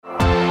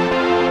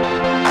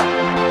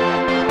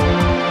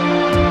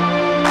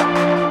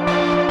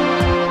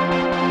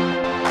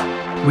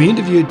We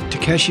interviewed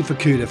Takashi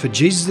Fukuda for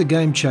Jesus the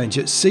Game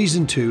Changer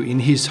Season 2 in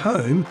his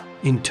home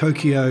in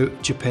Tokyo,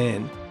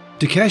 Japan.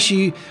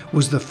 Takashi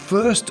was the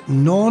first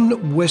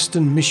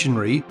non-Western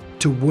missionary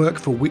to work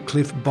for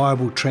Wycliffe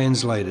Bible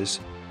Translators.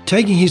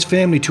 Taking his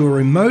family to a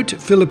remote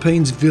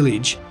Philippines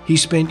village, he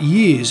spent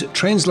years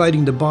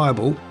translating the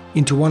Bible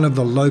into one of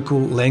the local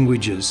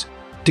languages.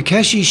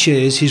 Takashi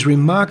shares his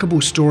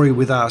remarkable story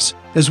with us,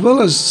 as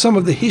well as some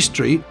of the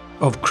history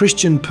of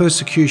Christian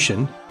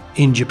persecution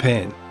in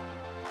Japan.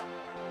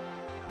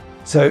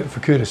 So,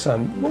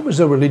 Fukuda-san, what was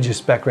the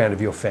religious background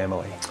of your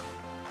family?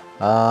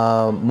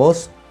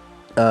 Most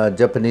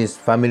Japanese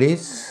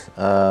families,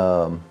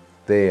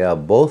 they are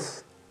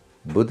both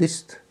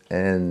Buddhist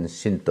and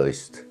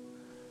Shintoist.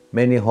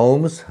 Many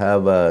homes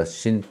have a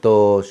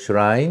Shinto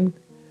shrine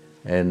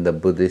and a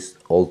Buddhist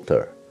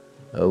altar,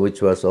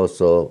 which was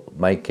also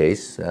my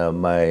case.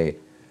 My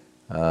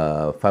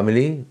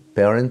family,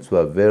 parents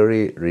were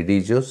very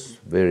religious,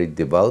 very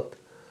devout,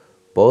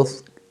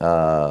 both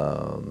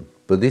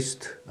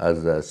Buddhist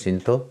as a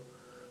Shinto.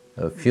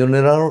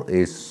 Funeral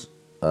is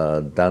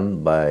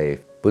done by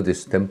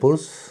Buddhist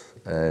temples,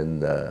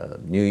 and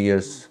New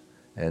Year's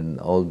and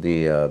all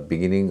the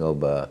beginning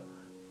of a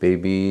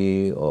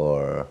baby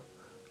or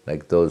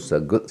like those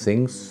good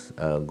things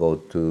go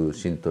to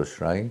Shinto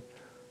shrine.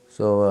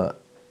 So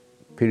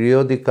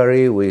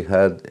periodically we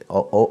had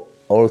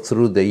all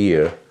through the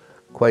year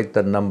quite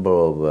a number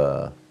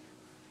of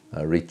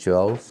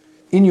rituals.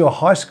 In your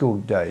high school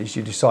days,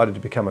 you decided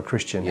to become a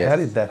Christian. Yes. How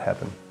did that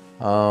happen?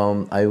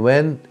 I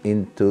went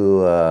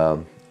into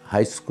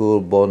high school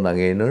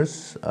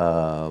born-againers.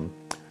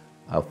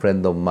 A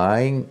friend of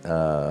mine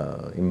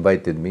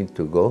invited me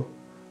to go.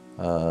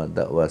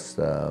 That was,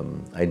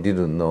 I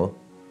didn't know,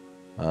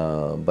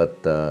 but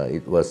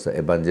it was an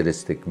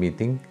evangelistic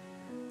meeting.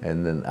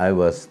 And then I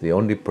was the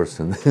only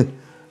person,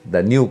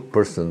 the new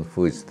person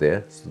who is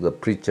there. So the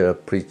preacher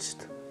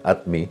preached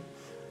at me,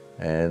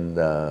 and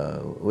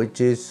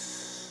which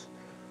is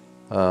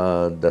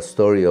the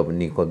story of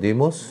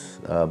Nicodemus,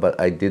 but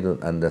I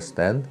didn't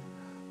understand.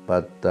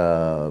 But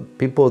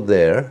people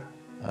there,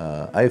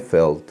 I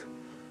felt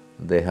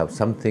they have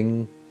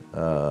something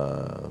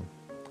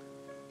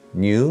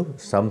new,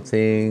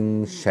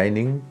 something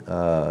shining,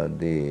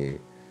 the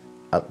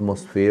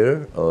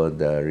atmosphere or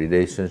the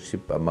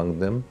relationship among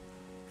them.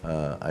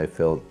 I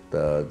felt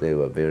they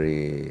were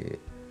very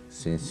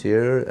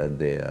sincere and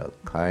they are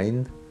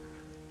kind.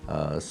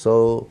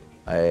 So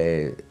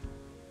I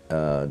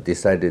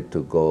decided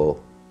to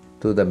go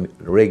to the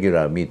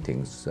regular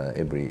meetings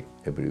every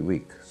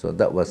week. So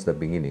that was the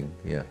beginning,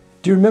 yeah.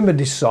 Do you remember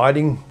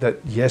deciding that,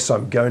 yes,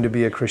 I'm going to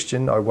be a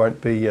Christian, I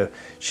won't be a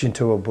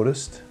Shinto or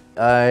Buddhist?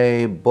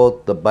 I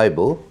bought the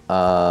Bible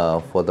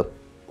for the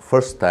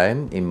first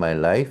time in my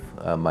life,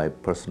 my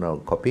personal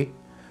copy.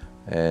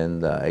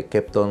 And I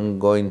kept on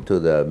going to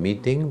the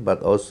meeting,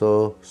 but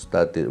also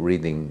started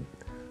reading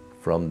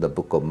from the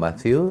book of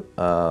Matthew.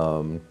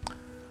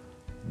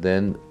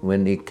 Then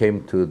when it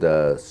came to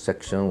the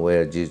section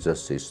where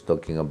Jesus is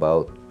talking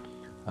about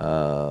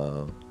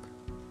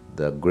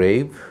the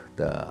grave,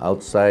 the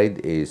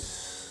outside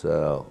is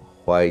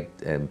white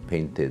and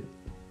painted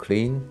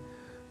clean,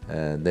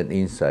 and then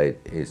inside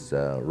is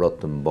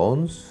rotten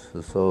bones.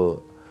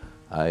 So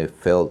I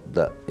felt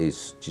that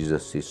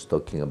Jesus is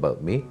talking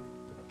about me.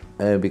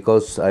 And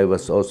because I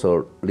was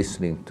also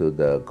listening to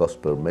the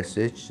gospel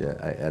message,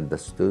 I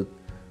understood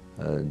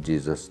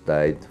Jesus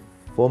died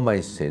for my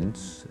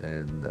sins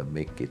and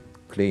make it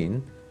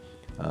clean.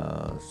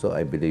 So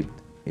I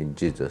believed in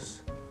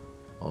Jesus.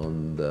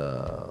 On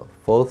the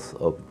 4th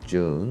of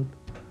June,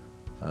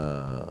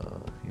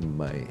 in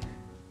my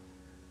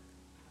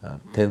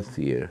 10th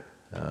year,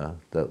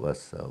 that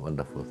was a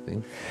wonderful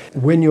thing.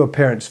 When your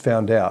parents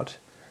found out,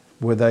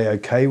 were they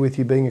okay with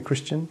you being a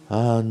Christian?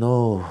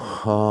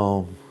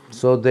 No.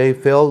 So they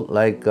felt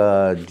like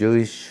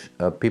Jewish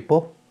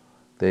people.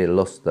 They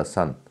lost the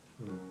son.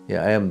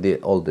 Yeah, I am the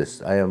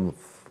oldest. I am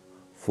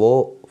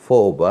four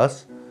of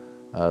us,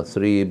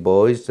 3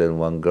 boys and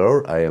 1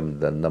 girl. I am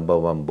the number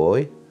 1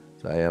 boy,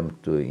 so I am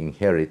to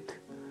inherit.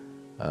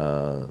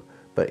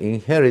 But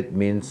inherit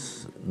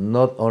means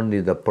not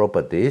only the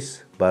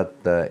properties, but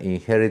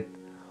inherit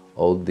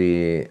all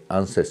the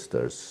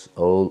ancestors,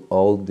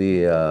 all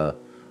the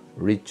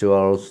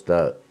rituals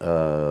that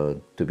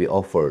to be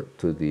offered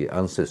to the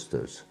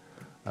ancestors.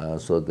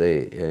 So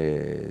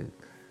they,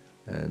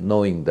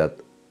 knowing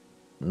that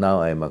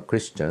now I'm a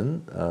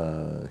Christian,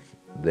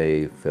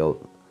 they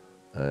felt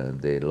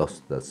they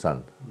lost the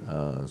son.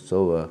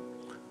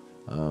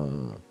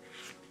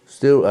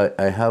 Still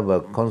I have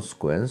a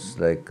consequence,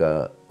 like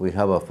we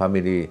have a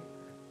family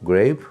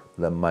grave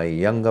that my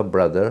younger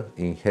brother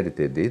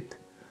inherited it.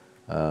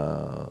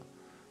 And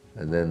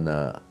then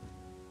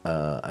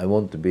I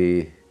want to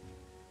be,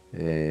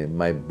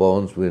 my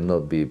bones will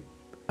not be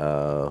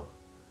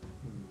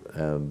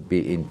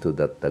into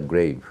that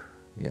grave.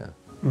 Yeah.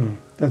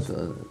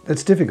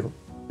 That's difficult.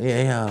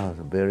 Yeah,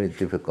 very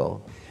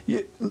difficult.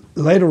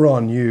 Later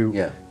on,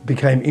 you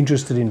became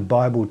interested in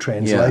Bible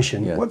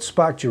translation. Yeah. What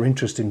sparked your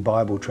interest in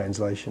Bible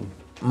translation?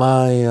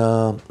 My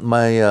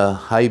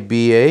high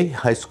BA,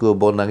 high school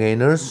born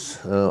againers,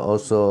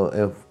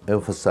 also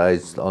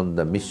emphasized on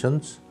the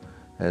missions,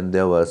 and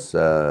there was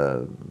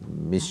a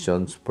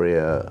missions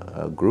prayer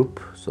group,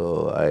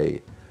 so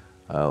I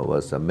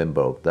was a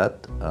member of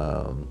that.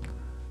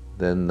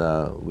 Then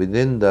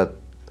within that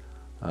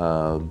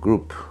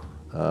group,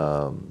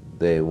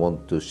 they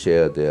want to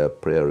share their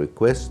prayer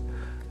requests,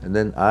 and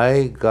then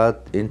I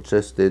got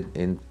interested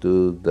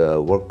into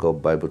the work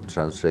of Bible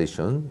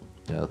translation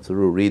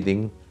through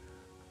reading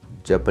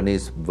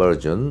Japanese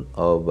version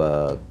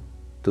of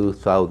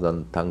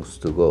 2000 Tongues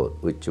to God,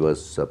 which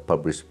was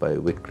published by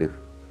Wycliffe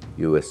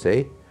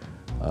USA.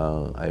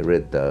 I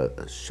read the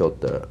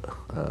shorter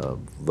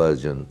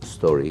version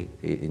story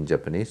in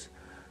Japanese,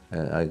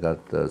 and I got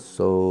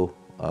so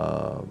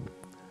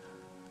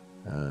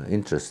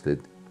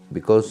interested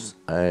because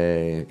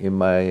in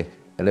my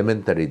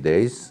elementary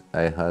days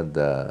I had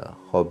a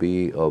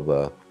hobby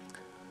of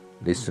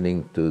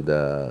listening to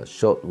the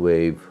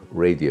shortwave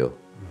radio,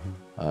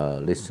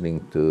 listening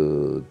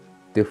to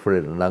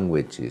different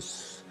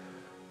languages,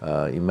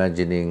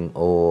 imagining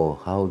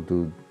how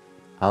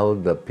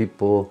the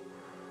people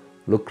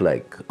look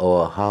like,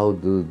 or how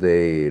do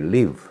they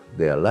live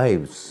their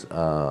lives.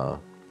 So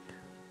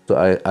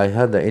I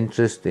had an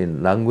interest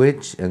in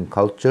language and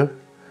culture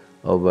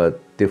of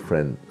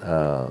different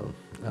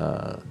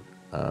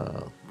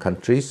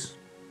countries.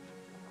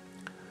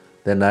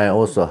 Then I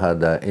also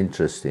had an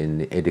interest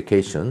in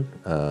education,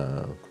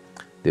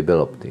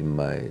 developed in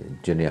my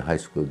junior high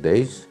school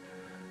days.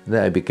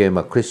 Then I became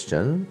a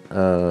Christian,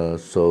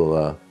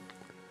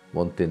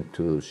 wanting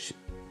to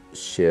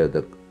share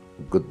the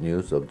good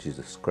news of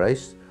Jesus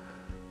Christ.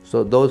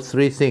 So those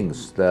three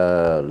things,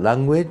 the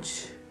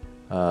language,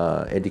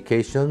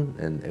 education,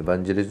 and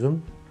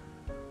evangelism,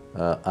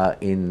 are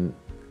in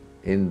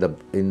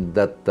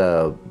that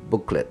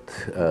booklet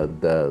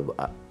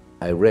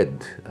I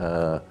read,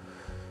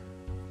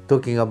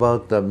 talking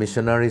about the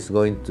missionaries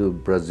going to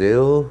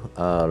Brazil,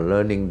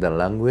 learning the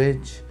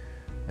language,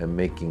 and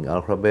making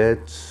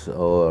alphabets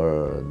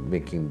or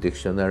making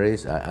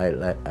dictionaries.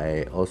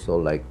 I also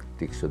like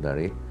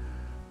dictionary.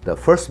 The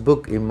first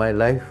book in my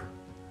life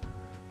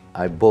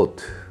I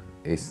bought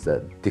is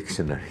the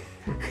dictionary.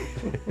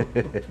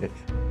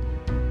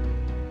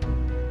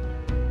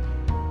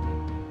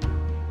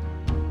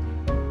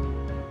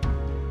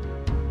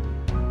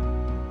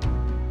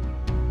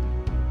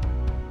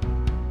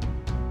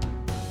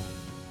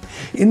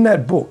 In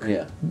that book,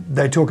 Yeah.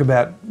 they talk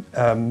about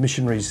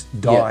missionaries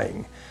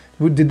dying.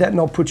 Did that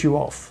not put you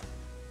off?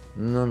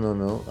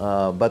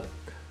 No. But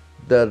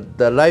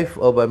the life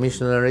of a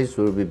missionaries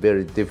will be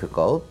very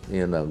difficult.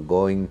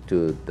 Going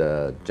to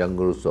the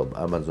jungles of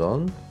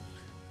Amazon,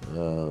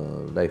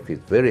 life is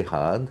very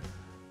hard,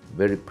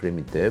 very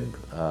primitive.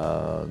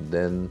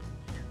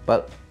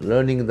 But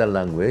learning the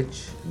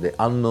language, the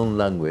unknown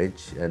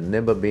language, and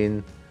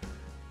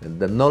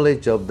the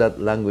knowledge of that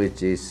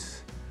language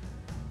is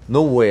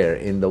nowhere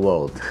in the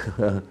world.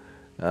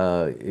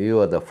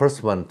 You are the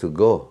first one to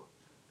go.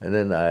 And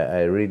then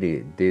I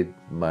really did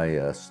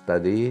my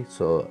study,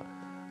 so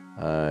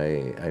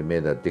I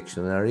made a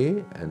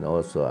dictionary, and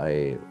also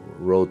I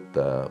wrote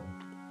the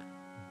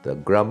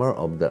grammar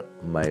of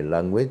my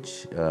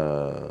language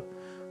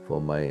for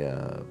my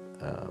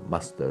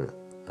master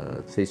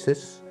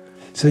thesis.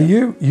 So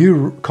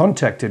you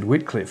contacted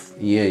Wycliffe.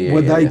 Yeah.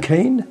 Were they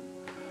keen?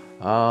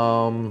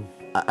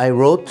 I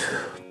wrote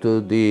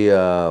to the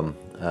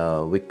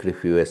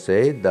Wycliffe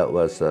USA, that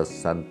was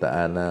Santa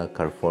Ana,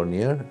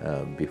 California,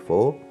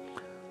 before.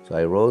 So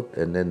I wrote,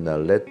 and then the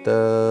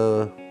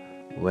letter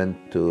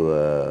went to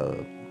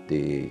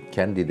the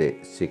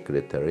candidate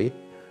secretary,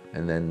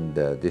 and then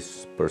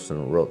this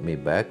person wrote me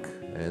back,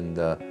 and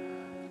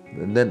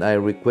then I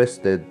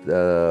requested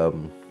the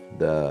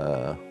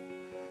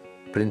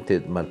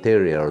printed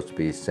materials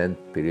be sent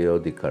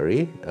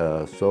periodically.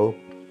 So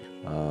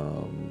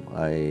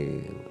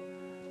I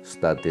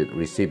started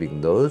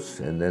receiving those,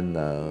 and then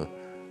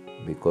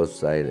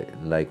because I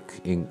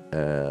like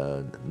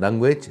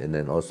language and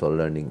then also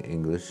learning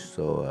English,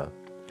 so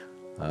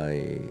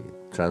I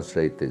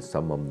translated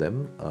some of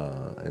them,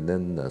 and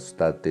then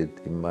started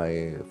in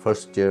my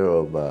first year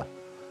of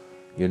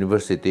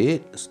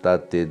university,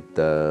 started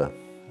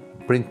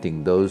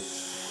printing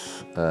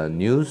those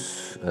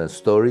news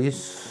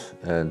stories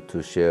and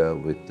to share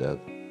with the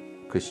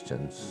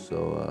Christians.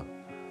 So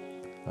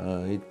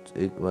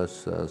it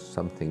was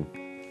something.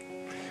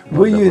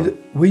 Were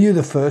you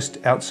the first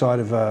outside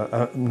of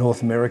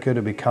North America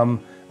to become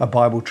a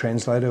Bible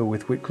translator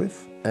with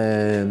Wycliffe?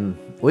 And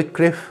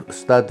Wycliffe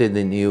started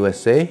in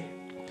USA,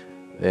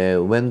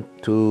 went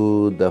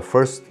to the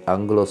first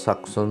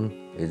Anglo-Saxon,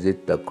 is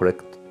it the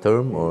correct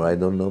term, or I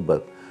don't know,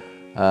 but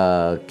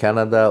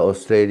Canada,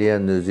 Australia,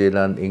 New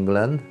Zealand,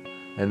 England,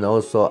 and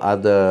also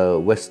other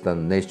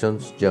Western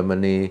nations,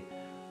 Germany,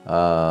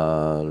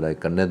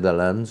 like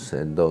Netherlands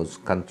and those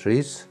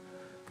countries.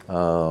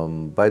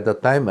 By the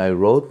time I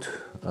wrote,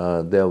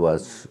 there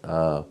was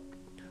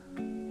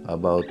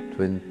about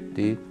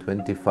 20,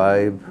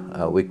 25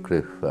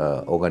 Wycliffe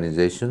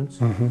organizations.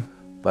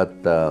 But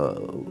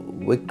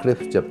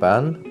Wycliffe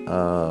Japan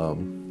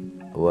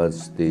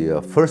was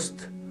the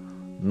first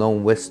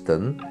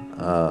non-Western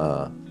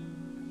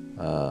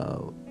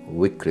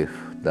Wycliffe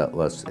that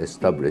was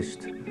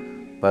established.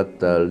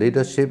 But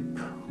leadership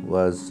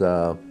was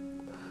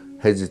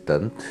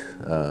hesitant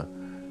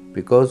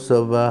because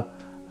of,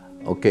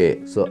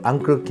 so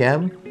Uncle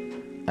Cam,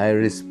 I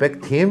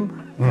respect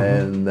him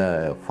and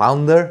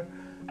founder,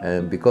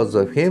 and because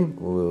of him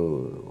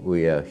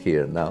we are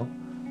here now.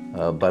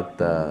 But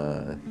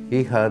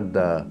he had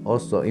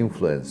also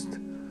influenced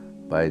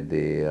by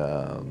the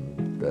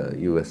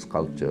U.S.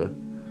 culture.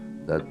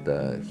 That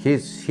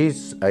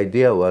his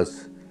idea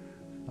was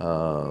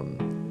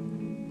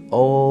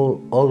all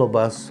of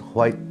us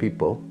white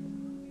people,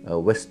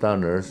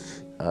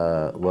 Westerners,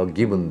 were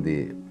given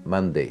the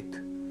mandate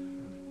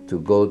to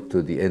go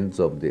to the ends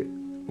of the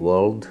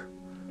world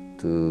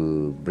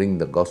to bring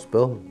the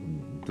gospel,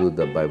 do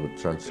the Bible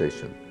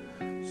translation.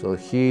 So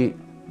he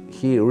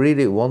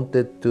really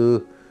wanted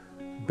to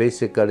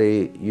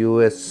basically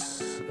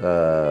U.S.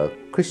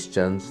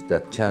 Christians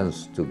the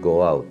chance to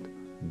go out,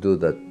 do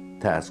the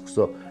task.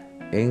 So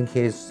in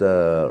his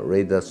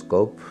radar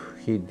scope,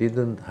 he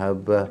didn't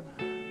have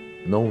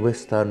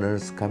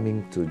non-Westerners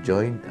coming to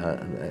join.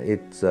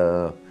 It's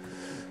a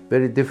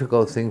very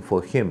difficult thing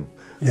for him.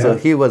 Yeah. So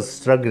he was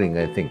struggling,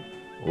 I think,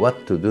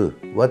 what to do,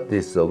 what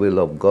is the will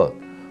of God.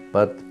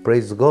 But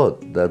praise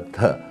God that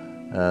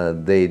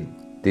they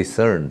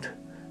discerned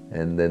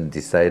and then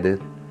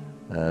decided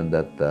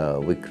that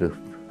Wycliffe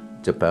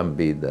Japan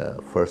be the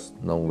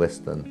first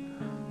non-Western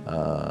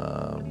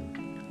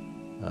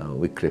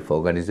Wycliffe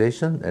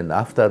organization. And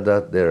after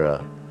that, there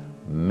are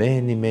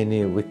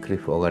many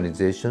Wycliffe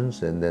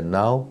organizations, and then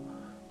now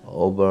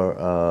over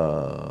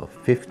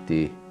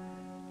 50%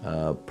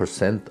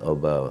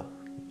 of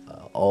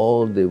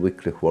all the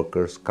Wycliffe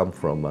workers come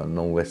from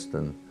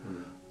non-Western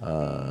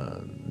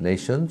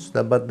nations.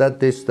 But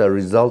that is the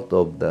result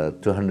of the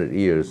 200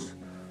 years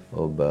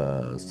of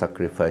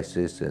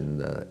sacrifices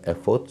and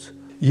efforts.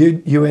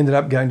 You ended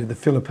up going to the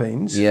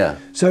Philippines. Yeah.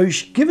 So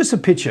give us a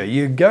picture.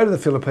 You go to the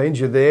Philippines,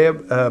 you're there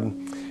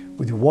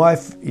with your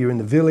wife, you're in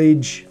the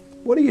village.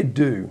 What do you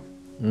do?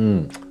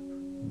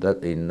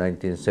 That in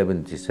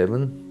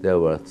 1977, there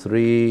were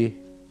 3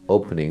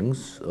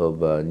 openings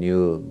of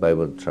new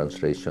Bible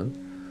translation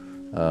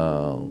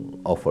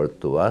offered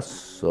to us.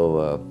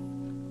 So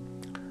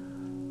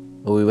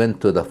we went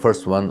to the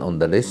first one on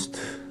the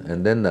list,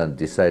 and then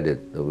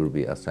decided that we'll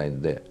be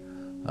assigned there.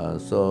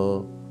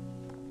 So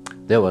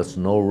there was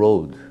no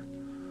road,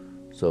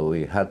 so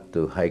we had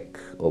to hike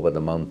over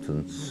the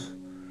mountains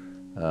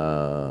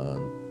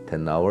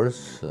 10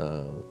 hours.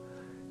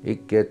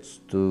 It gets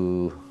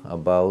to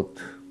about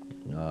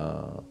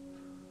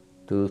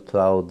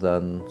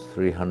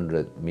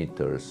 2,300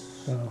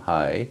 meters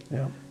high,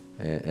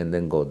 and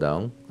then go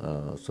down,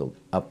 so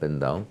up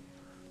and down.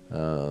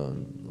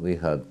 We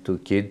had 2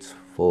 kids,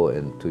 4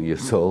 and 2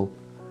 years old,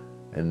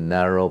 and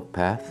narrow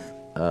path,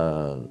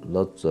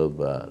 lots of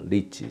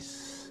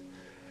leeches.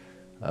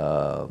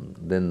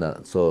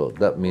 So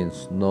that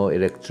means no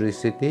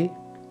electricity,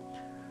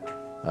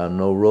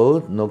 no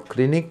road, no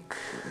clinic,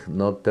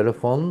 no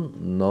telephone,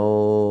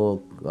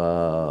 no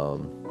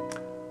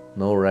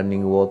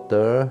running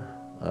water,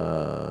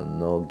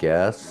 no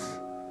gas,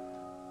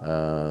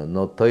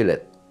 no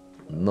toilet,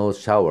 no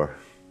shower.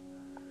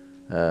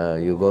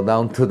 You go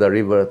down to the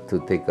river to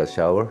take a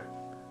shower,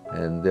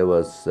 and there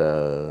was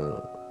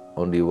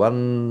only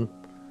one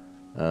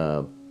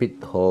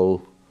pit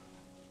hole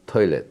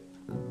toilet,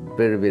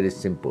 very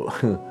simple,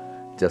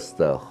 just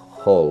a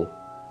hole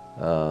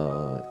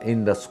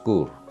in the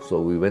school.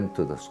 So we went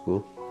to the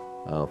school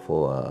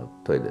for a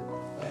toilet.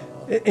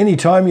 Any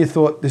time you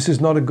thought this is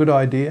not a good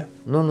idea?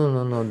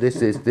 No.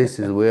 This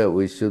is where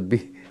we should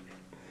be.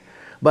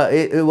 But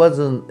it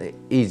wasn't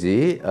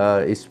easy,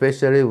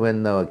 especially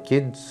when our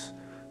kids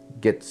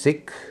get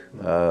sick.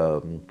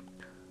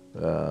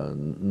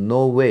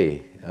 No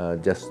way,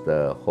 just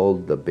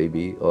hold the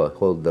baby or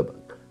hold the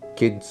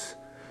kids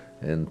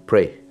and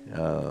pray.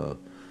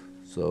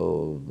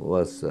 So it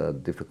was a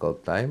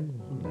difficult time.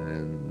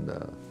 And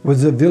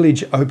was the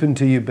village open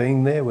to you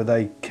being there? Were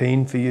they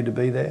keen for you to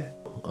be there?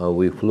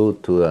 We flew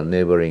to a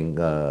neighboring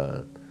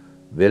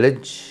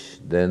village,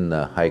 then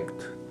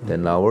hiked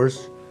 10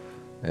 hours,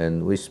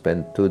 and we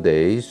spent 2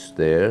 days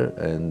there.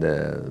 And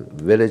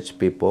village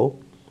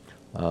people,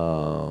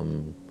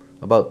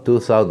 about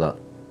 2,000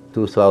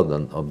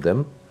 of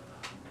them.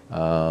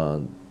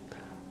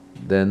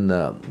 Then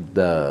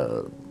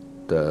the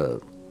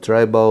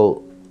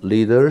tribal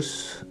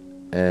leaders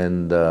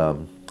and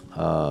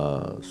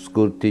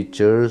school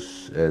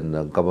teachers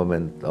and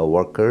government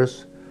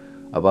workers,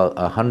 about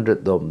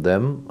 100 of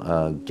them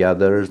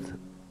gathered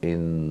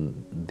in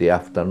the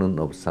afternoon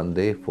of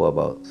Sunday for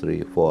about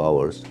 3-4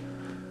 hours,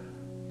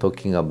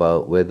 talking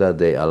about whether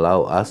they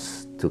allow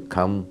us to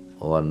come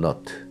or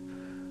not.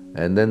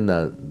 And then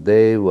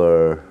they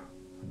were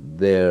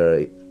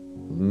there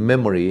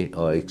memory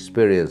or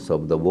experience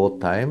of the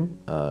wartime.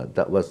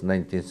 That was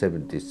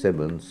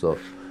 1977, so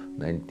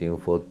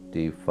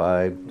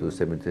 1945 to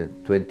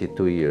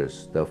 22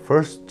 years. The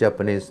first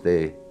Japanese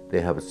they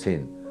have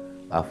seen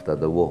after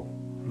the war.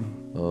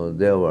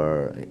 There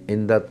were,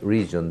 in that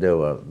region, there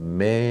were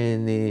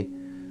many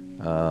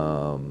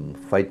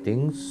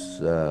fightings,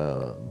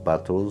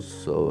 battles,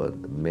 so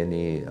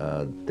many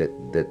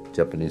dead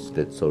Japanese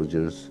dead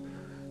soldiers.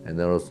 And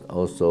there was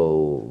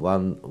also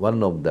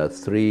one of the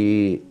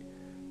 3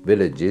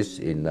 villages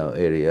in our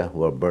area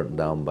were burnt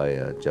down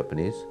by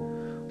Japanese.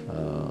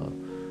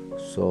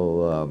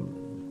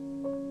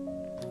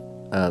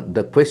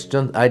 The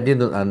question I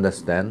didn't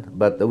understand,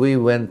 but we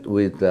went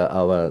with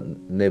our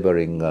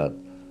neighboring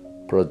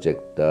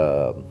project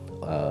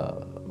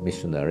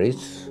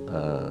missionaries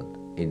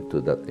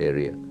into that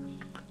area.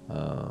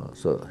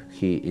 So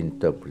he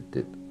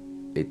interpreted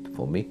it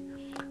for me.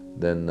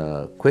 Then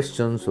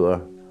questions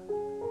were,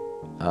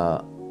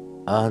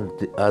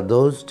 are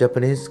those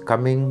Japanese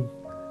coming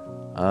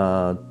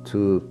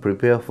to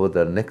prepare for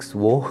the next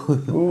war?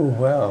 Oh,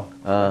 wow.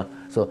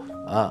 So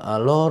a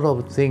lot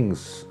of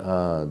things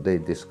they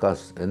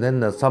discussed, and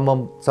then some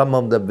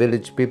of the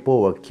village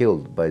people were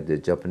killed by the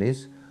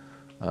Japanese.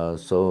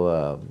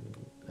 So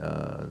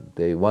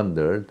they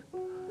wondered.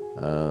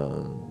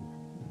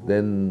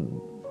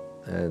 Then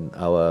and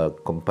our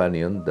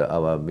companion,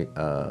 our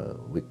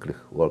weekly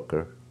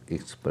worker,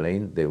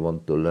 explained they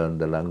want to learn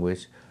the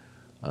language.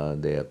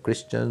 They are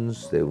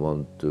Christians. They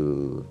want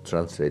to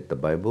translate the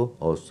Bible,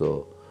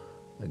 also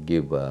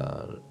give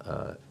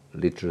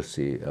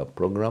literacy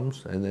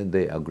programs, and then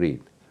they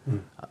agreed.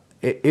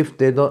 If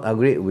they don't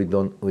agree,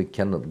 we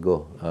cannot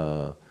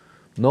go.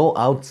 No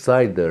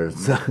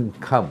outsiders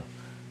come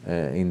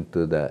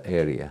into the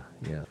area.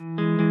 Yeah.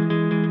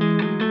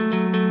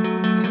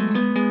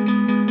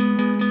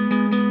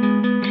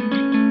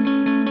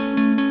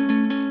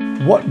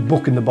 What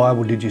book in the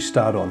Bible did you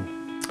start on?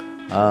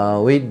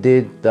 We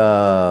did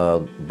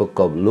the book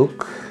of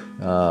Luke.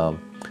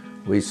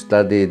 We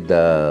studied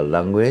the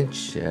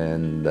language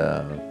and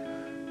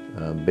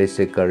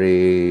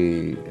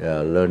basically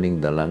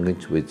learning the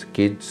language with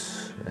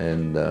kids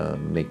and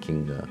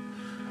making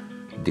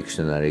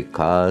dictionary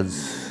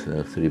cards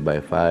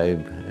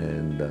 3x5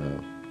 and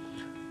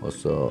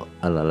also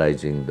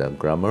analyzing the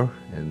grammar,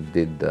 and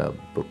did the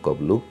book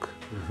of Luke.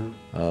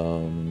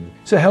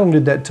 So how long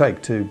did that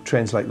take to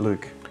translate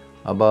Luke?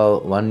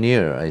 About 1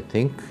 year, I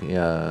think.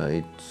 Yeah,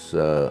 it's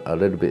a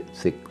little bit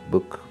thick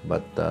book,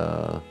 but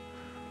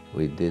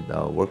we did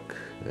our work.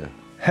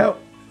 Yeah.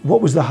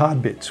 What was the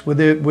hard bits? Were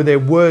there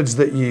words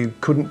that you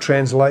couldn't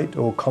translate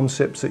or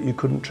concepts that you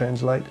couldn't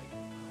translate?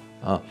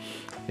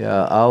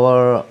 Yeah,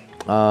 our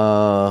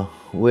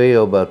way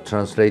of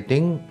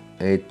translating,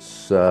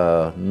 it's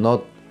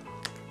not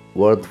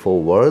word for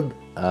word,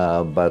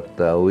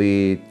 but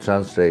we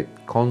translate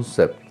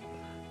concept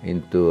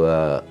into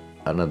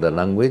another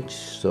language.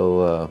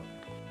 So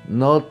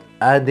not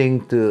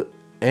adding to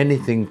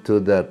anything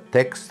to the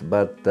text,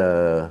 but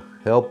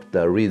help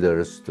the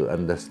readers to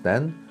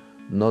understand,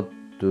 not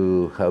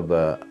to have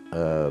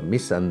a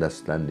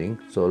misunderstanding.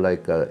 So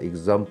like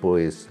example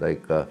is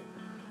like,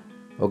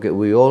 okay,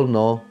 we all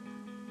know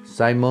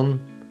Simon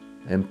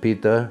and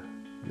Peter,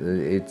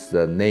 it's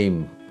the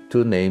name,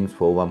 2 names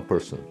for one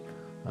person.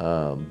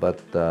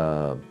 But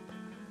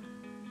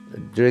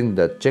during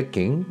the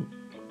checking,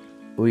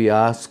 we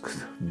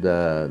asked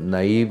the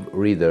naive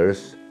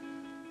readers,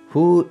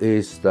 who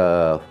is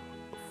the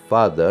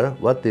father,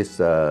 what is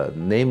the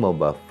name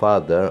of a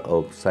father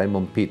of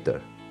Simon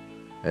Peter?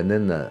 And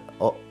then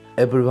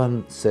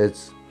everyone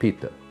says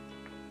Peter,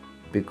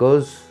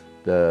 because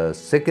the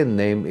second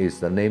name is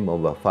the name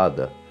of a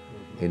father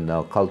in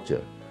our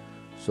culture.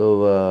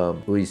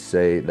 So we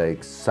say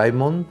like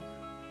Simon,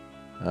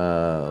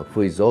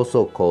 who is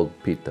also called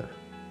Peter.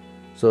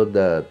 So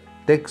the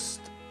text,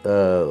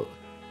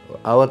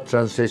 our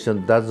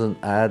translation doesn't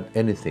add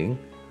anything,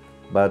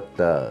 but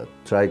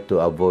try to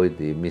avoid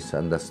the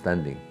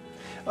misunderstanding.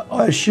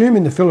 I assume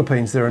in the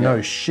Philippines there are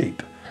no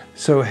sheep.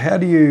 So how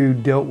do you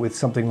deal with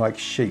something like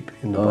sheep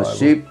in the Bible?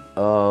 Sheep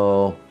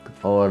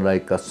or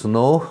like a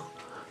snow.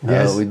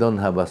 Yes. We don't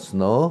have a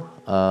snow.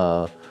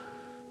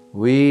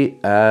 We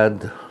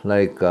add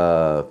like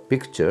a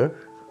picture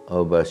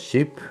of a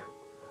sheep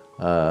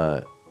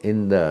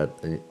in the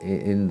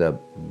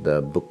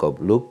book of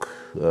Luke,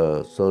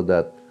 so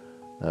that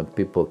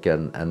people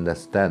can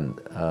understand.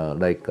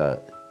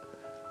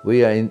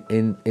 We are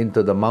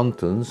into the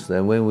mountains,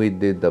 and when we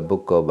did the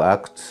book of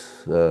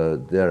Acts,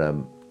 there are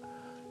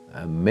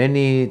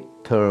many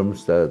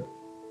terms that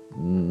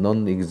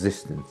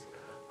non-existent,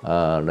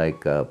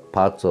 like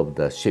parts of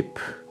the ship.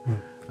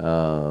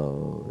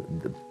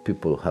 The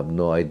people have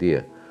no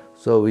idea.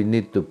 So we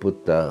need to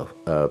put a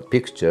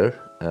picture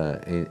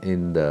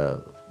in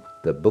the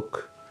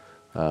book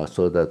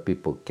so that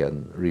people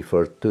can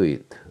refer to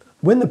it.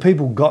 When the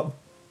people got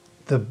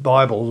the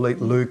Bible,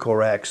 Luke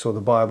or Acts, or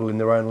the Bible in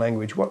their own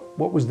language,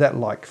 what was that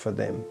like for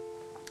them?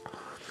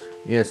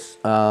 Yes,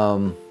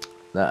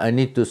 I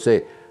need to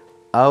say,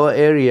 Our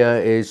area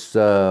is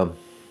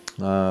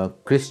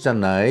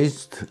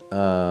Christianized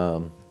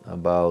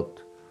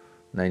about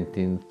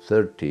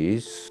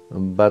 1930s,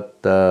 but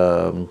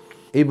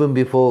even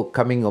before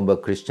coming over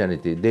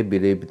Christianity, they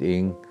believed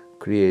in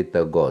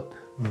Creator God.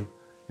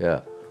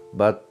 Yeah,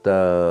 but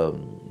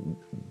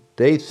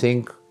they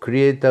think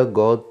Creator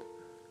God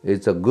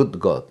is a good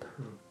God,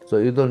 so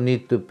you don't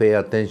need to pay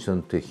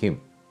attention to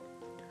Him.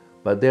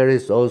 But there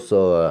is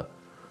also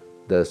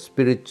the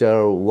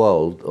spiritual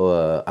world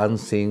or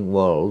unseen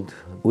world.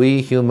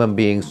 We human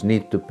beings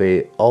need to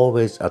pay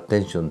always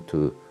attention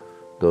to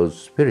those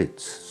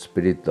spirits,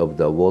 spirit of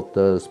the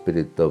water,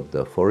 spirit of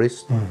the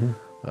forest.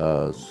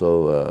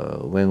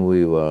 So when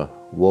we were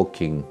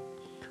walking,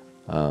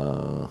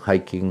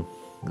 hiking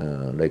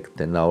like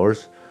 10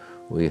 hours,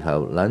 we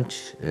have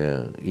lunch,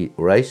 eat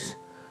rice,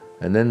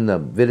 and then the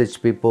village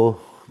people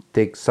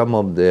take some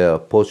of their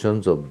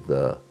portions of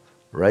the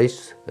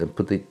rice and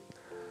put it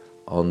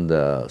on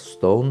the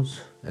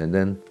stones, and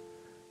then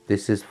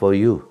this is for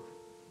you.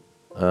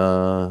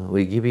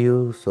 We give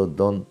you, so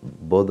don't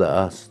bother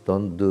us,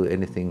 don't do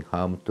anything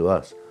harm to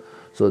us.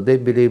 So they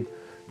believe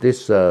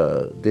this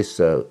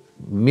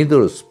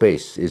middle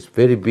space is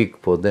very big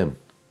for them.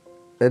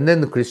 And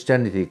then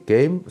Christianity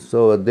came,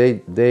 so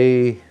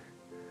they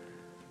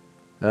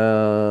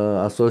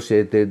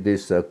associated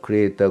this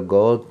Creator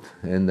God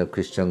and the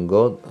Christian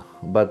God,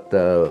 but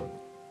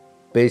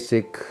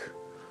basic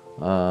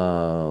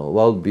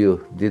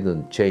worldview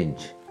didn't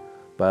change.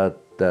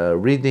 But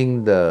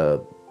reading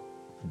the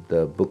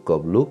book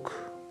of Luke,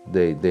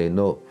 they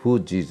know who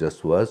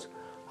Jesus was,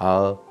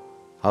 how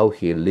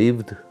he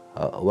lived,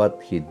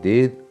 what he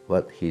did,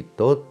 what he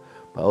taught.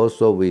 But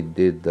also we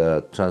did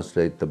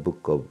translate the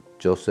book of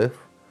Joseph,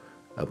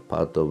 a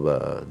part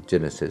of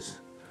Genesis.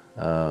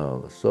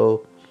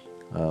 So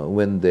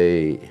when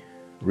they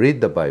read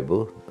the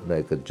Bible,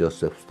 like a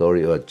Joseph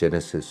story or a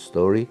Genesis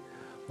story,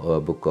 or a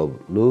book of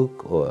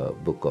Luke or a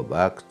book of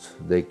Acts,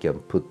 they can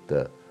put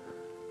the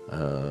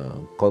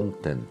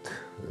content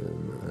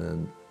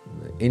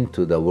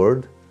into the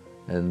word,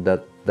 and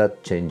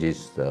that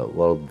changes the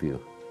worldview.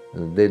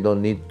 They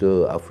don't need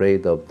to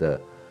afraid of the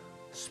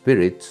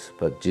spirits,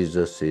 but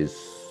Jesus is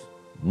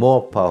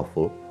more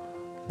powerful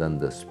than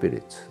the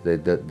spirits.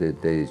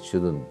 They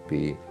shouldn't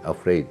be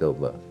afraid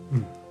of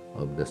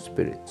the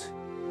spirits.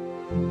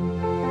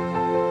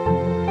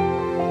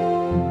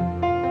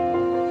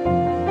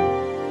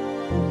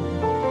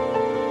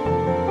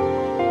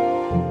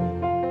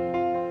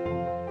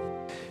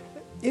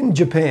 In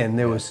Japan,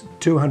 there was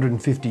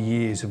 250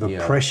 years of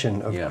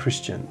oppression of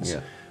Christians.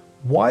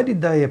 Why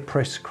did they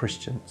oppress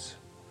Christians?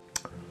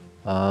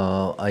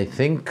 I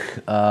think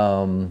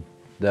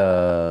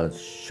the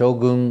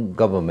shogun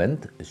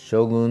government,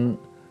 shogun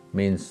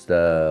means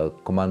the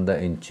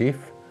commander-in-chief,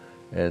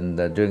 and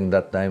during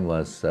that time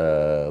was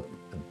the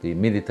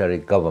military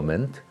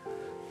government,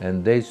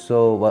 and they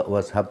saw what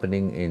was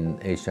happening in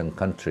Asian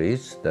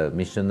countries. The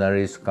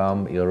missionaries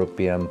come,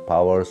 European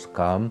powers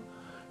come,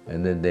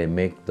 and then they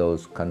make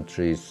those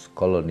countries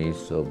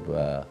colonies of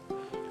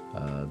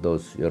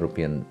those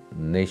European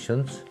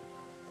nations.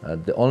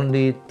 The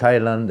only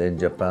Thailand and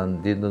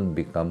Japan didn't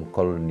become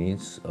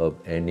colonies of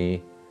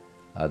any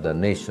other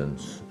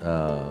nations.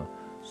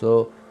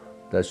 So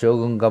the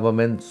shogun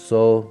government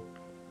saw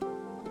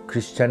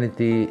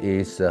Christianity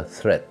is a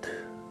threat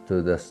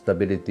to the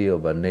stability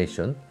of a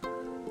nation,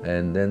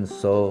 and then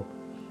so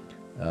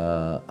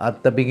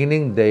at the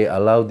beginning they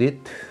allowed it.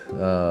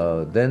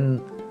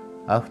 Then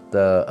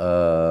after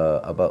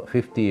about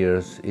 50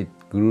 years, it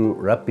grew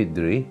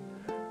rapidly,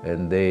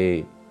 and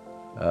they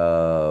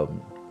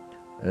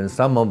and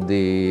some of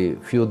the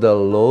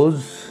feudal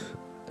laws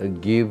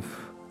give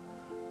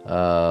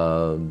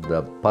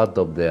the part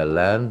of their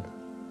land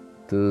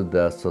to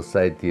the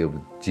Society of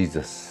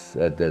Jesus,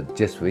 the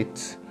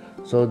Jesuits.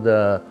 So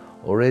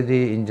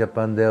already in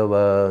Japan there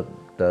were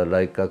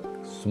like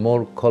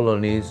small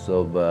colonies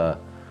of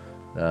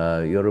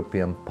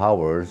European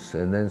powers,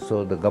 and then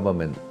so the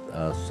government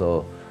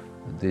so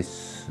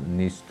this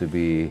needs to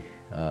be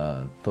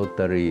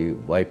totally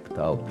wiped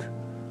out.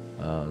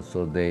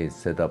 So they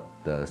set up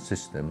the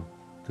system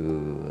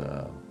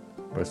to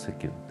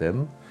persecute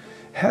them.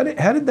 How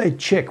did they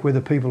check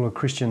whether people are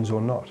Christians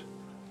or not?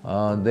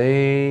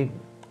 They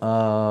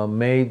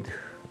made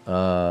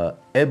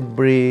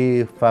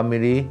every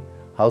family,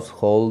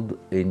 household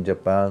in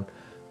Japan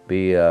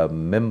be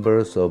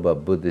members of a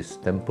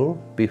Buddhist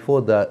temple.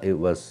 Before that, it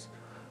was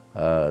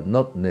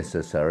not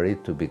necessary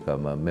to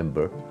become a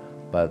member,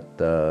 but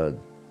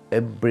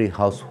every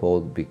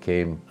household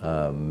became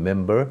a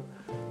member.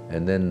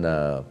 And then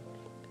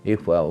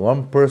if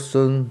one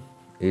person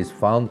is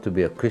found to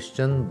be a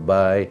Christian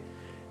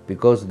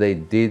because they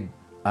did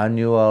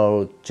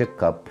annual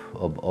checkup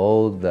of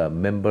all the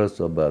members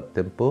of a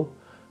temple,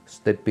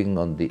 stepping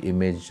on the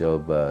image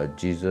of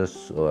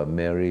Jesus or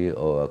Mary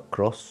or a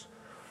cross,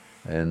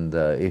 and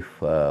if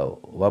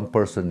one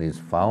person is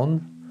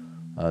found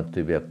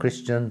to be a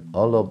Christian,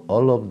 all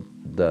of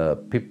the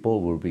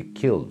people will be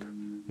killed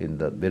in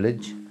the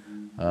village.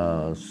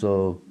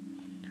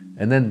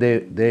 And then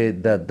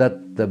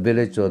the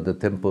village or the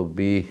temple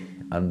be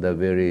under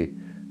very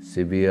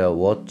severe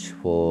watch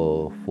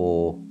for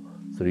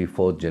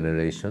 3-4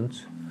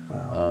 generations.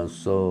 Wow.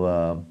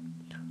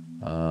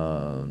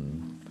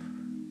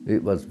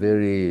 It was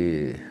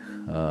very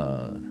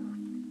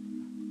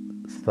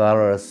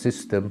thorough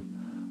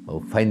system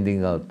of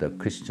finding out the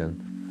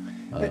Christian.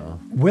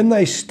 When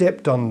they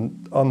stepped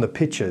on the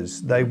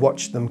pictures, they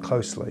watched them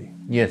closely.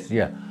 Yes,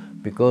 yeah,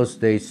 because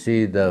they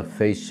see the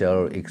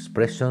facial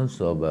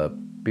expressions of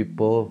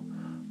people,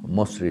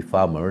 mostly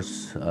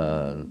farmers,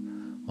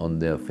 on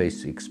their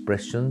face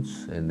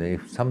expressions, and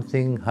if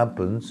something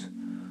happens,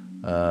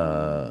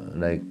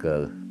 like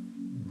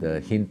the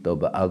hint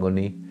of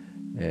agony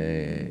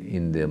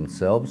in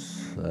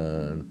themselves,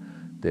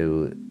 they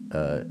will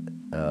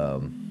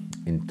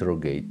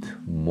interrogate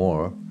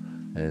more,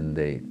 and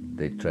they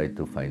try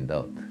to find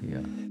out.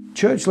 Yeah.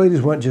 Church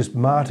leaders weren't just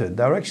martyred,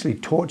 they were actually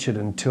tortured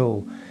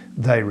until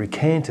they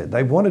recanted.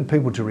 They wanted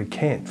people to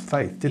recant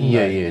faith, didn't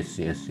they? Yes.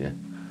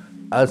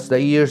 As the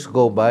years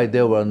go by,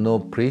 there were no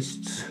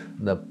priests.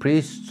 The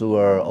priests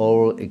were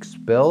all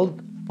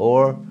expelled,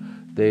 or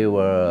they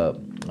were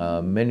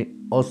many.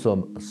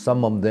 Also,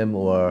 some of them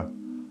were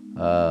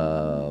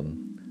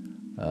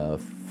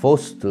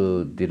forced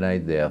to deny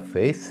their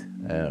faith,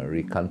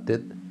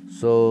 recanted.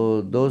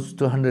 So those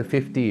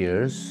 250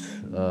 years,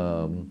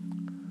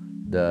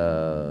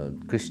 the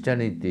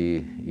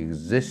Christianity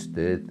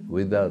existed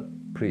without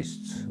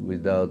priests,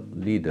 without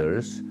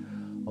leaders,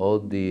 all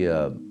the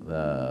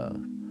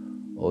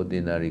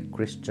ordinary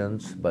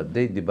Christians, but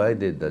they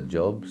divided the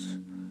jobs.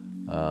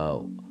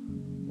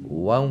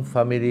 One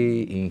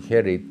family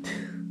inherit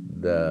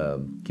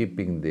the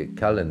keeping the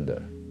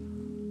calendar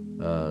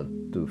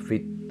to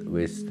fit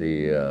with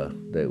the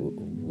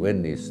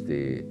when is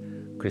the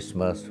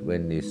Christmas,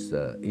 when is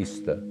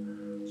Easter.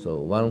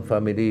 So one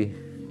family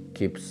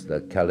keeps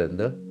the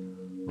calendar.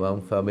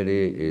 One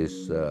family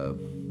is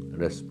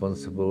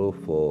responsible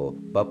for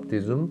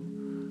baptism,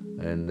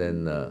 and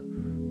then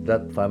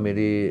that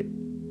family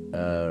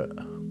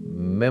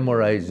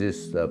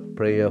memorizes the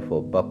prayer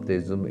for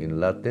baptism in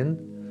Latin,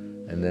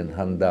 and then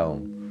hand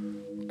down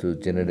to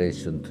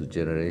generation,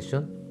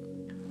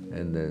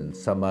 and then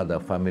some other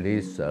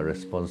families are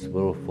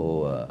responsible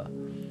for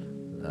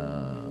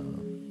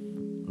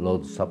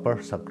Lord's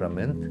Supper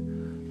sacrament.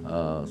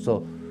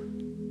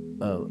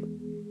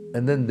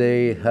 And then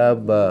they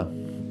have a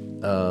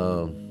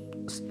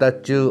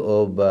statue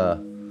of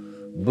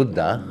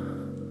Buddha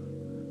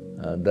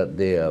that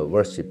they are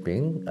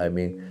worshipping. I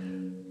mean,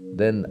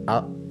 then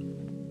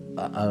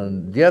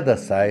on the other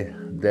side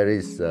there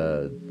is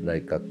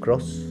like a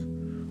cross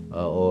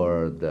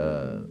or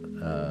the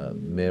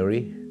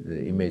Mary,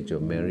 the image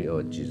of Mary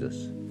or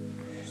Jesus.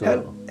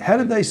 So how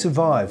did they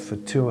survive for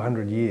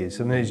 200 years?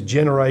 And there's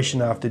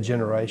generation after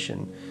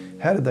generation.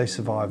 How did they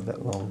survive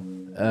that long?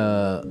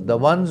 The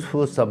ones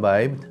who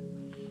survived,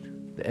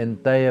 the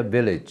entire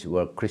village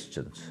were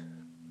Christians,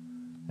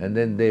 and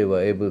then they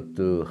were able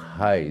to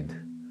hide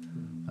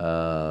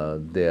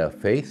their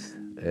faith,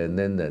 and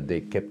then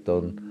they kept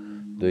on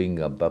doing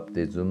a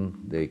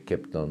baptism. They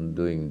kept on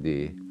doing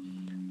the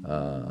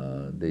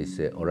they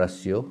say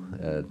oratio,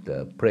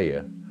 the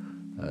prayer.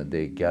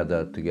 They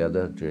gather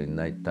together during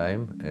night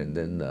time and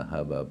then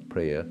have a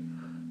prayer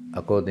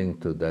according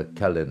to the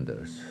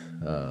calendars.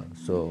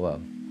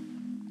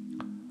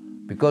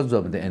 Because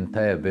of the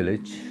entire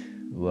village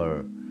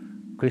were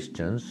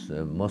Christians,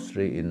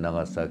 mostly in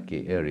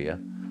Nagasaki area,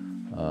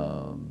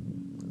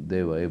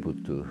 they were able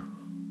to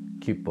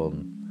keep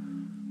on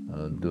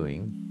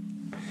doing.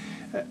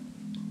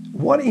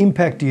 What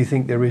impact do you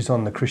think there is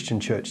on the Christian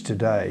church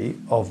today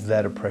of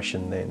that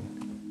oppression then?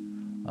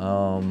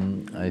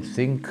 I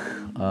think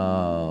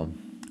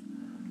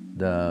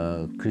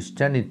the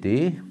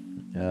Christianity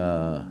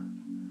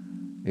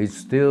is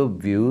still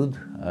viewed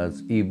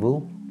as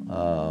evil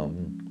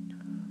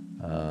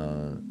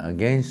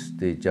against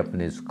the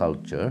Japanese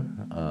culture,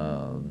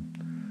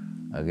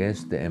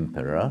 against the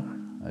emperor,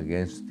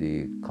 against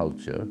the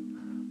culture.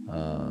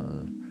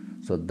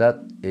 So that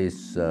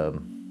is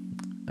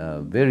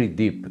very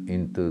deep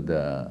into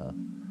the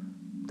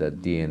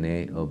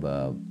DNA of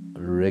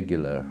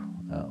regular,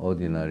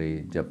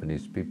 ordinary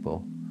Japanese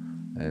people,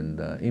 and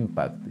the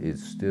impact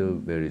is still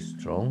very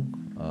strong.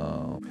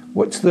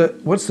 What's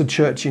the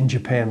church in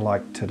Japan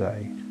like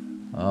today?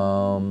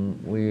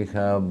 We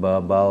have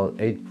about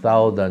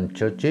 8,000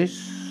 churches.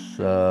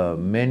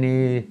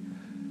 Many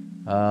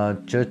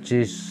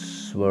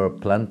churches were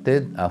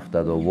planted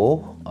after the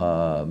war.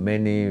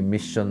 Many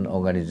mission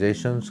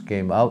organizations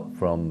came out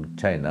from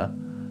China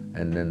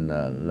and then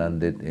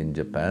landed in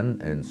Japan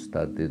and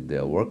started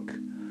their work.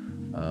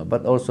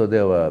 But also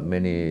there were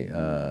many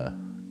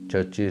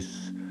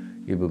churches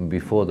even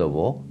before the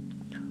war.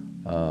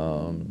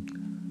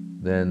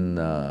 Then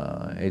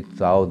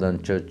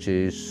 8,000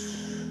 churches,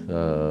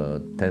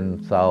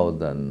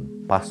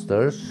 10,000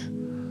 pastors,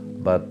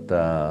 but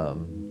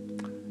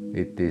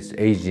it is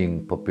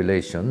aging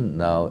population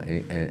now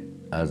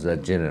as a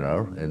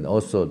general, and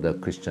also the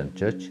Christian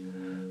church.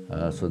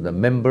 So the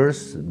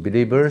members,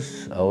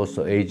 believers are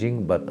also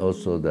aging, but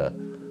also the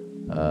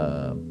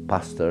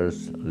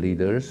pastors,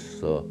 leaders.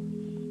 So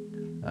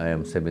I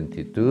am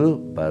 72,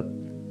 but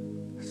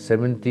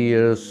 70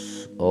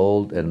 years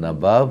old and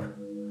above,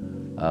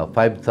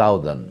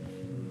 5,000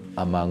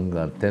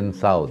 among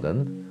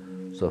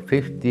 10,000. So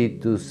 50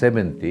 to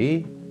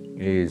 70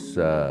 is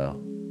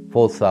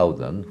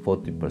 4,000,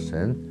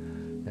 40%,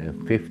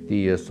 and 50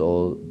 years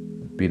old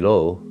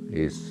below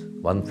is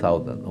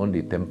 1,000,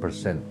 only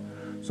 10%.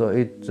 So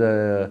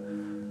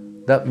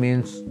that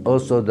means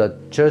also the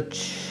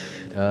church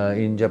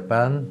in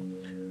Japan,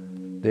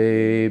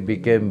 they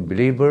became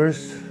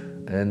believers,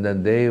 and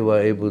then they were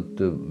able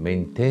to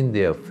maintain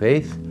their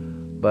faith,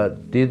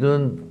 but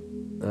didn't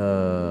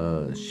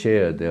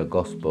share their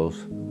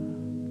gospels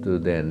to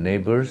their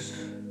neighbors,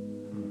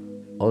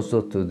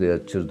 also to their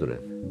children.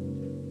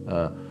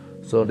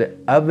 So the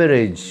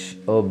average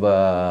of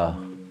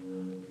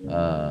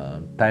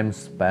time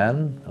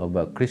span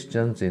of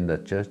Christians in the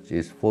church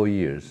is 4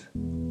 years.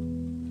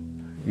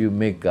 You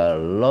make a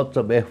lot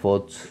of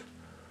efforts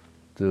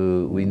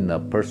to win a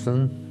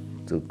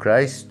person to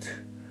Christ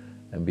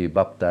and be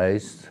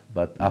baptized,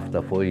 but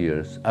after 4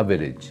 years,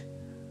 average,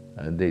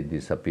 they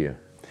disappear.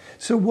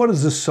 So what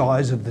is the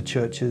size of the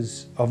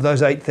churches, of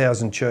those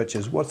 8,000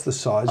 churches? What's the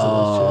size of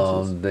those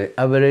churches? The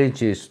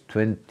average is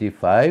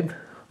 25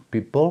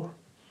 people.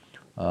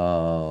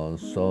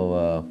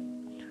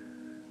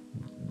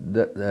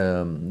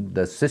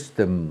 The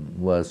system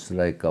was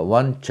like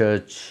one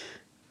church,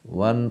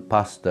 one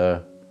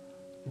pastor,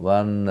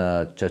 one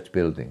church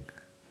building.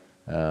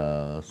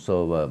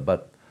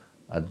 But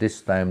at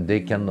this time they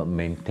cannot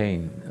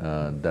maintain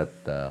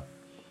that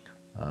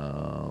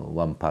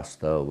one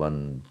pastor,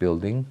 one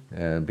building,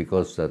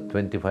 because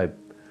 25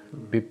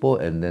 people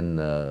and then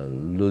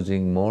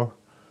losing more,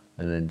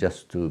 and then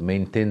just to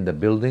maintain the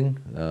building,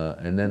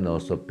 and then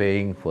also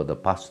paying for the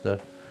pastor,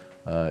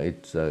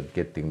 it's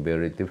getting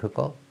very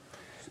difficult.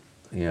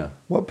 Yeah.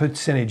 What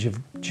percentage of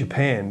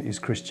Japan is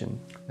Christian?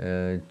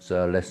 It's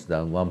less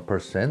than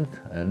 1%,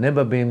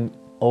 never been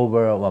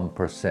over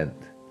 1%.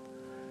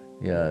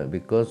 Yeah,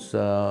 because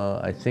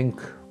I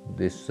think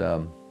this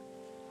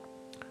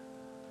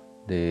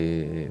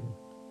the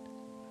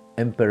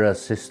emperor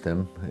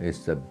system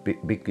is a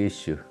big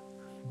issue.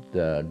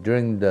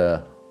 During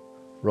the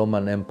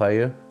Roman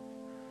Empire,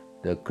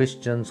 the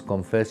Christians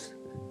confessed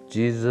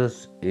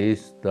Jesus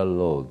is the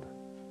Lord,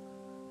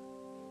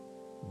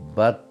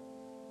 but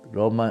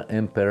Roman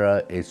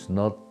Emperor is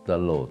not the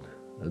Lord.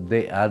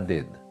 They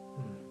added,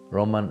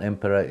 Roman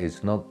Emperor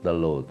is not the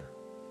Lord.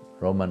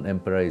 Roman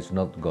Emperor is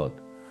not God.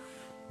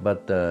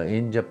 But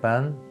in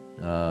Japan,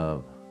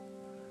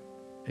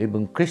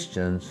 even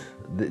Christians,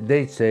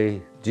 they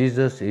say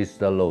Jesus is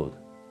the Lord,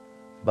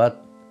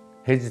 but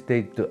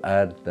hesitate to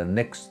add the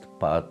next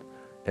part,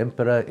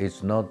 Emperor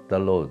is not the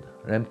Lord,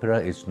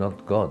 Emperor is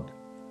not God.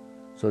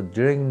 So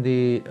during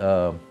the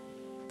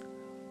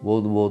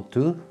World War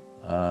II,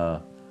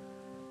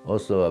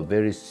 also a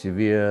very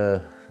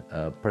severe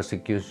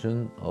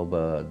persecution of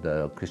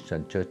the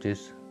Christian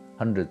churches.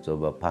 Hundreds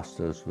of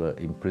pastors were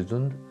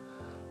imprisoned,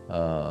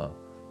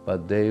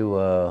 but they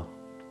were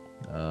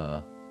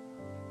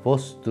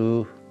forced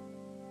to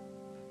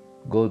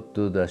go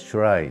to the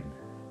shrine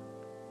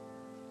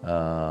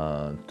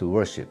to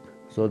worship.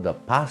 So the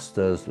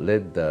pastors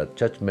led the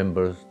church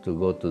members to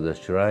go to the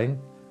shrine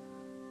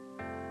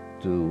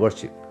to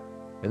worship,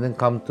 and then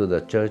come to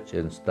the church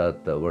and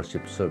start the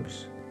worship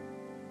service.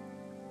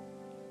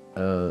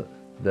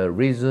 The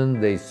reason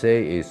they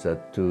say is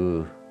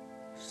to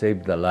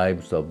save the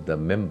lives of the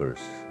members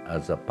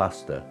as a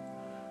pastor.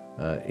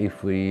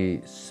 If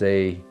we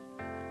say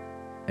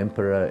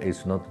Emperor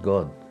is not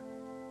God,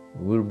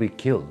 we'll be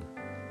killed.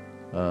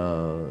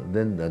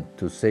 Then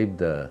to save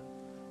the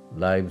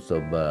lives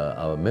of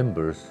our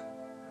members,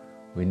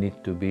 we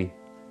need to be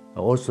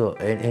also,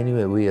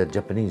 anyway, we are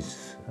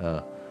Japanese,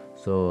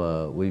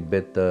 so we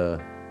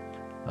better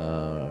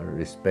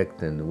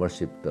respect and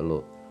worship the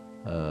Lord.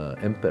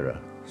 Emperor.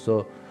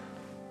 So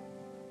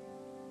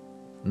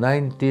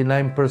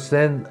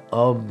 99%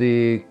 of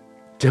the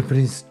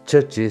Japanese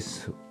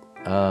churches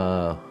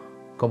are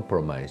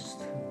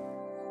compromised.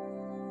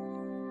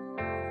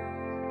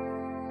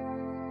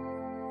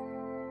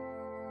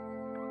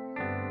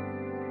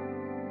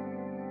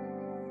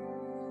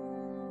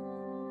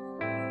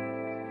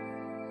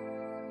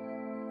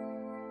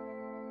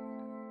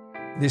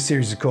 This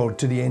series is called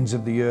To the Ends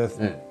of the Earth.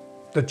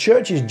 The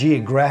church is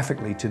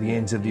geographically to the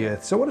ends of the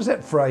earth. So what does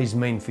that phrase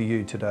mean for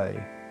you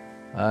today?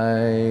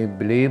 I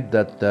believe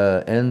that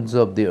the ends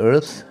of the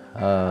earth,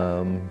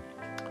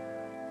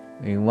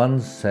 in one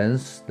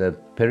sense, the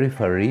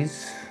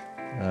peripheries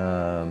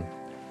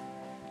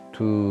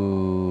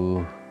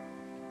to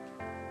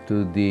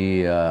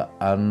the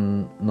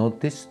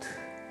unnoticed,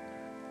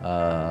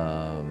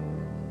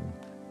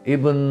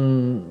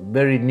 even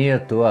very near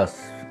to us,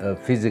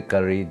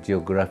 physically,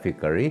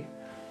 geographically.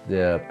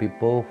 There are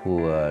people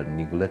who are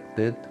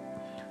neglected,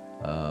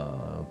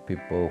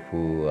 people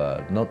who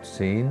are not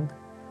seen,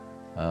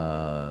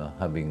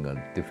 having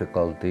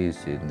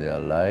difficulties in their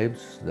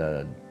lives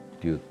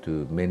due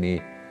to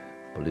many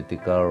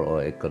political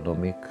or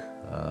economic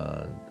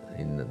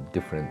in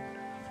different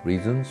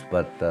reasons.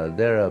 But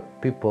there are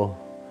people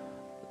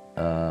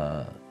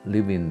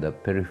live in the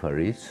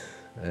peripheries,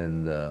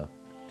 and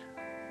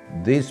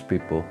these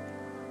people,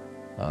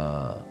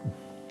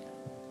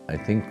 I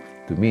think,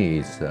 to me,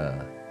 is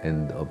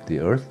end of the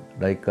earth.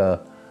 Like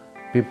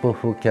people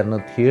who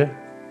cannot hear.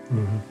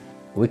 Mm-hmm.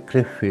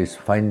 Wycliffe is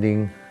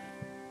finding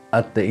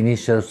at the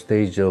initial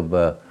stage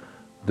of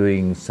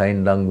doing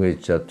sign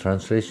language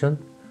translation,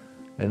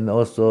 and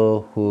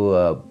also who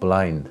are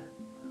blind,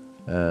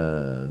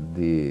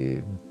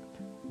 the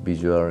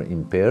visual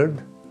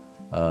impaired.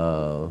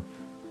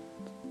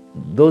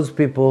 Those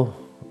people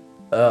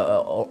are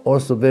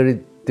also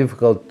very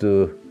difficult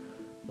to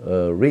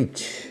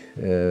reach,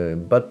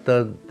 but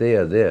they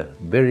are there,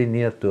 very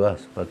near to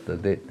us, but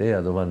they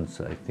are the ones,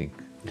 I think.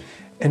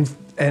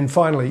 And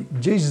finally,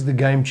 Jesus the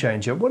Game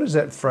Changer, what does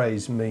that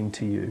phrase mean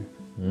to you?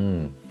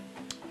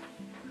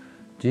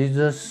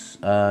 Jesus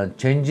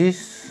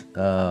changes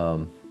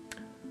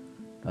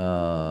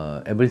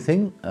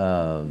everything.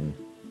 A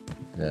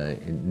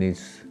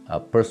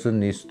person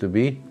needs to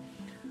be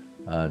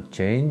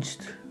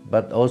changed,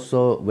 but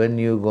also when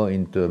you go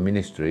into a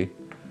ministry,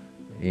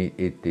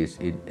 it is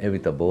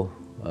inevitable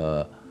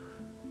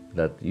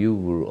that you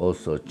will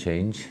also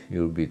change,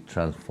 you will be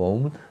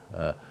transformed,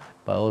 but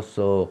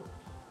also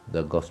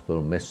the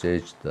gospel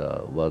message,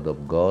 the word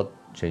of God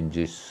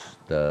changes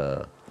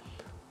the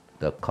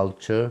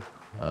culture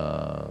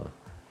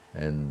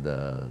and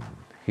the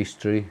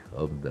history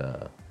of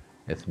the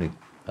ethnic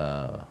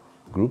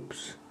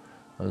groups.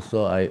 And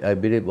so I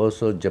believe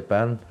also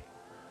Japan,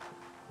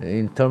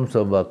 in terms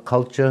of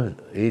culture,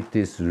 it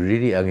is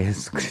really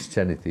against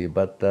Christianity,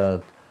 but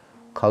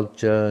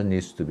culture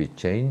needs to be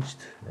changed,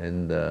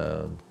 and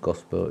the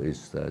gospel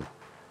is the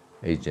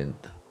agent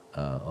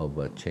of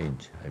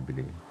change, I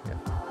believe. Yeah.